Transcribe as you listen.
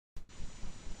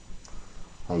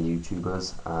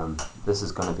YouTubers. This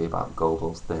is going to be about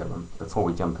Gödel's theorem. Before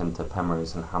we jump into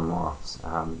Penrose's and Hameroff's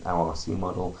LRC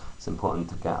model, it's important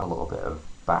to get a little bit of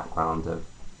background of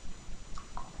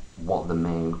what the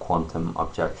main quantum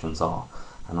objections are,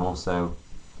 and also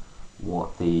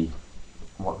what the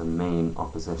main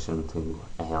opposition to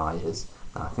AI is.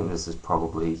 And I think this is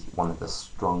probably one of the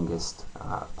strongest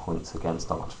points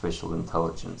against artificial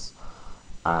intelligence,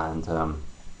 and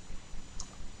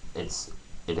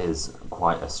it is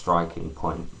quite a striking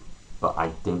point, but I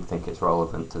don't think it's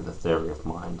relevant to the theory of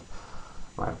mind.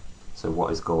 Right, so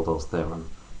what is Gödel's theorem?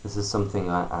 This is something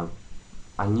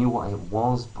I knew what it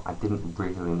was, but I didn't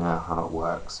really know how it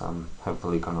works. I'm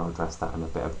hopefully going to address that in a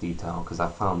bit of detail, because I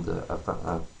found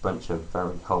a bunch of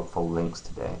very helpful links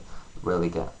today that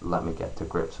really let me get to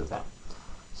grips with it.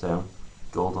 So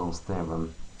Gödel's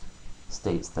theorem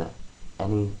states that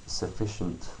any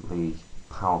sufficiently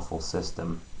powerful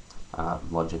system,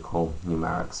 logical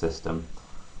numeric system,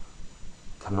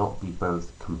 cannot be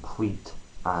both complete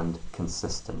and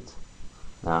consistent.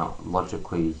 Now,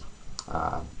 logic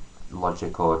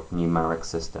or numeric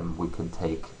system we could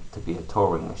take to be a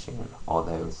Turing machine,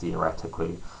 although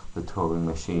theoretically the Turing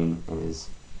machine is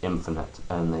infinite.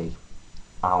 Only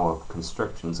our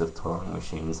constrictions of Turing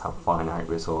machines have finite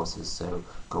resources, so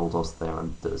Gödel's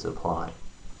theorem does apply.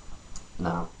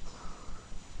 Now,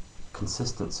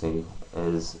 consistency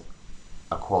is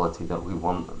a quality that we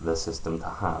want the system to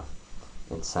have.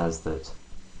 It says that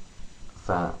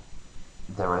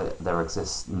there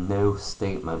exists no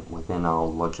statement within our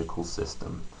logical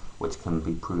system which can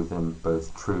be proven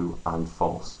both true and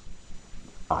false,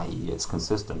 i.e. it's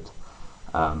consistent.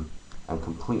 And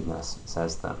completeness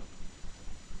says that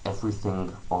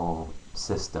everything our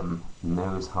system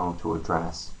knows how to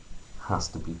address has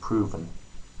to be proven.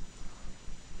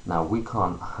 Now, we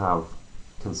can't have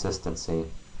consistency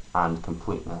and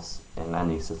completeness in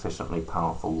any sufficiently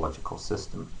powerful logical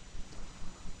system.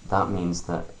 That means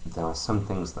that there are some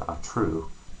things that are true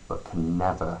but can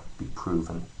never be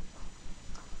proven.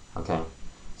 Okay,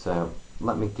 so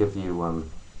let me give you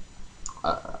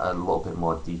a little bit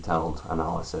more detailed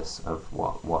analysis of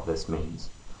what this means.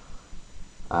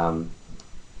 The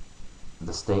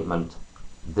statement,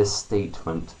 "this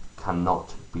statement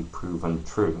cannot be proven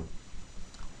true,"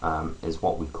 is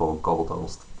what we call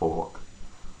Gödel's fork.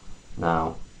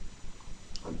 Now,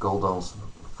 Gödel's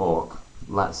fork,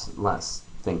 let's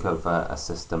think of a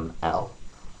system L.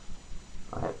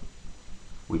 Right?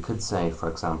 We could say, for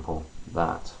example,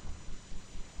 that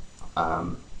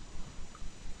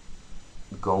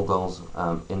Gödel's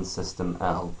in system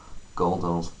L,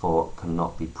 Gödel's fork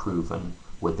cannot be proven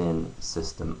within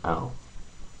system L.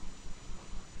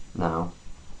 Now,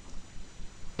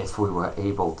 if we were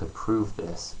able to prove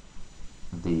this,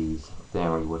 the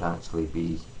theory would actually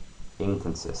be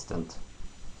inconsistent,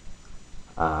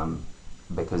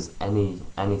 because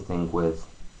anything with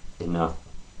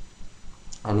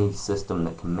any system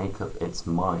that can make up its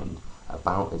mind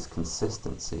about its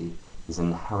consistency is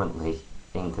inherently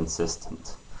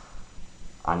inconsistent.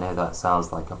 I know that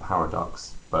sounds like a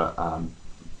paradox, but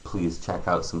please check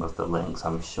out some of the links.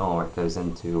 I'm sure it goes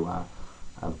into a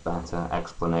better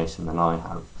explanation than I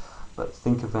have. But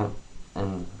think of it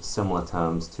in similar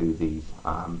terms to the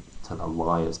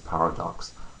liar's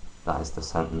paradox. That is the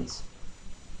sentence,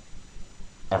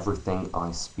 "Everything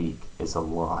I speak is a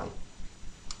lie."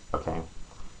 Okay,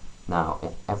 now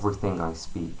if everything I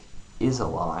speak is a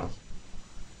lie,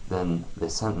 then the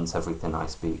sentence "everything I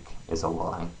speak is a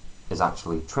lie" is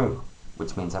actually true,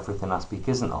 which means everything I speak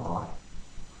isn't a lie.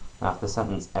 Now, if the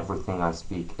sentence "everything I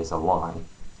speak is a lie"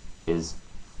 is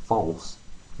false,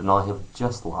 then I have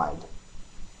just lied.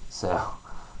 So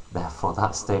therefore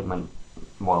that statement,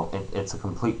 well, it's a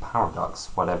complete paradox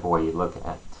whatever way you look at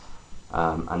it,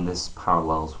 and this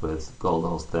parallels with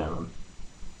Gödel's theorem.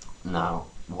 Now,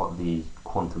 what the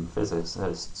quantum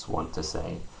physicists want to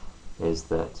say is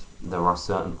that there are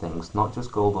certain things, not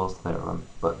just Gödel's theorem,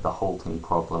 but the halting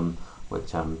problem,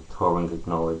 which Turing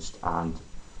acknowledged, and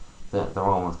there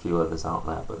are a few others out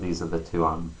there, but these are the two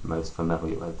I'm most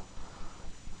familiar with.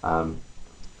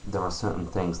 There are certain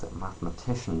things that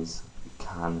mathematicians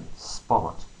can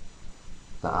spot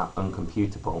that are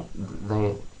uncomputable.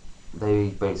 They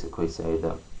basically say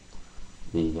that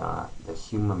the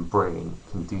human brain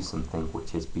can do something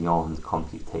which is beyond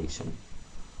computation,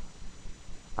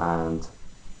 and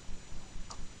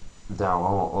there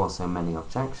are also many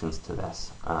objections to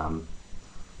this.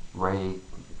 Ray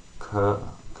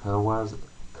Kurzweil,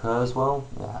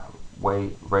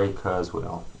 Ray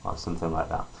Kurzweil, or something like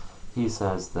that. He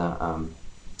says that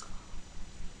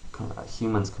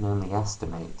humans can only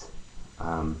estimate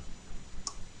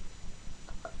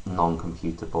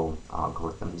non-computable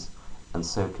algorithms, and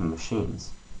so can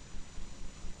machines.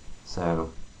 So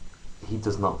he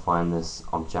does not find this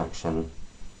objection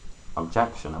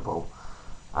objectionable,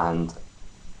 and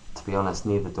to be honest,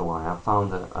 neither do I. I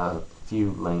found a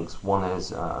few links. One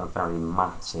is a very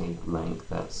mathsy link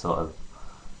that sort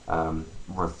of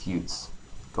refutes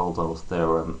Gödel's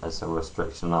theorem as a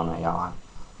restriction on AI,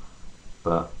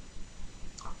 but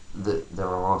there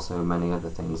are also many other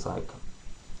things, like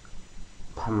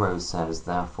Penrose says,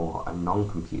 therefore a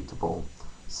non-computable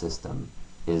system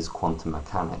is quantum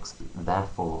mechanics,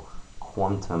 therefore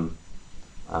quantum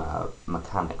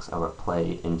mechanics are at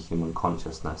play in human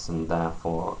consciousness and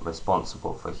therefore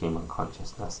responsible for human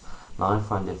consciousness. Now I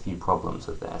find a few problems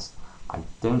with this. I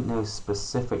don't know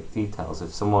specific details.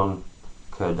 If someone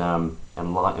could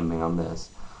enlighten me on this,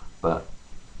 but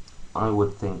I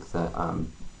would think that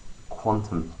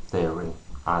quantum theory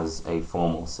as a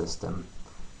formal system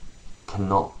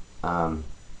cannot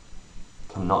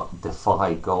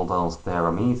defy Gödel's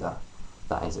theorem either.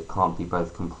 That is, it can't be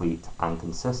both complete and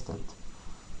consistent.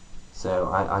 So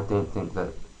I don't think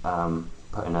that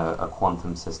putting a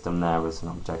quantum system there is an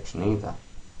objection either.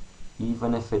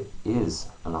 Even if it is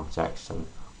an objection,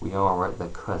 we are at the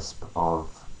cusp of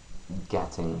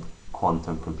getting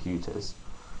quantum computers.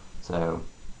 So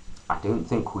I don't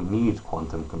think we need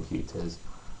quantum computers,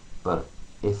 but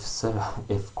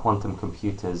if quantum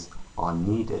computers are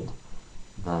needed,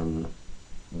 then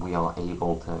we are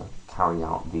able to carry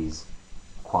out these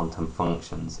quantum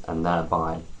functions and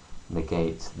thereby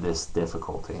negate this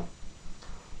difficulty.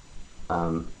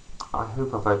 I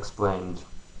hope I've explained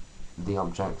the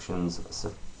objections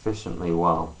sufficiently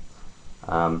well.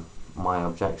 My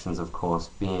objections, of course,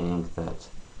 being that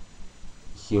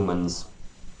humans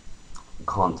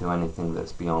can't do anything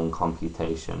that's beyond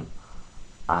computation,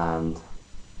 and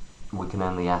we can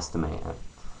only estimate it.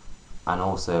 And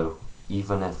also,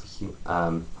 even if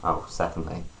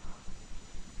secondly,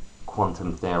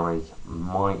 quantum theory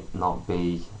might not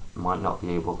be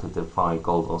able to defy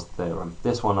Gödel's theorem.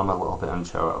 This one I'm a little bit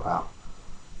unsure about.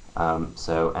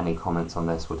 So any comments on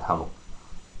this would help.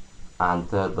 And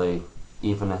thirdly,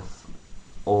 even if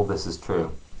all this is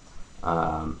true,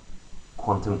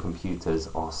 quantum computers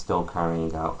are still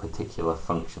carrying out particular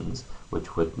functions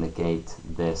which would negate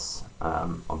this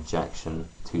objection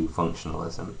to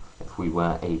functionalism if we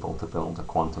were able to build a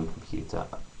quantum computer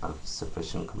of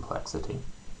sufficient complexity.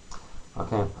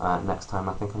 Okay, next time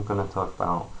I think I'm going to talk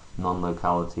about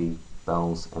non-locality,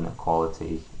 Bell's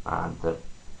inequality, and the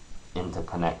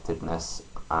interconnectedness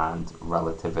and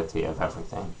relativity of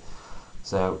everything.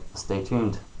 So stay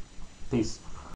tuned. Peace.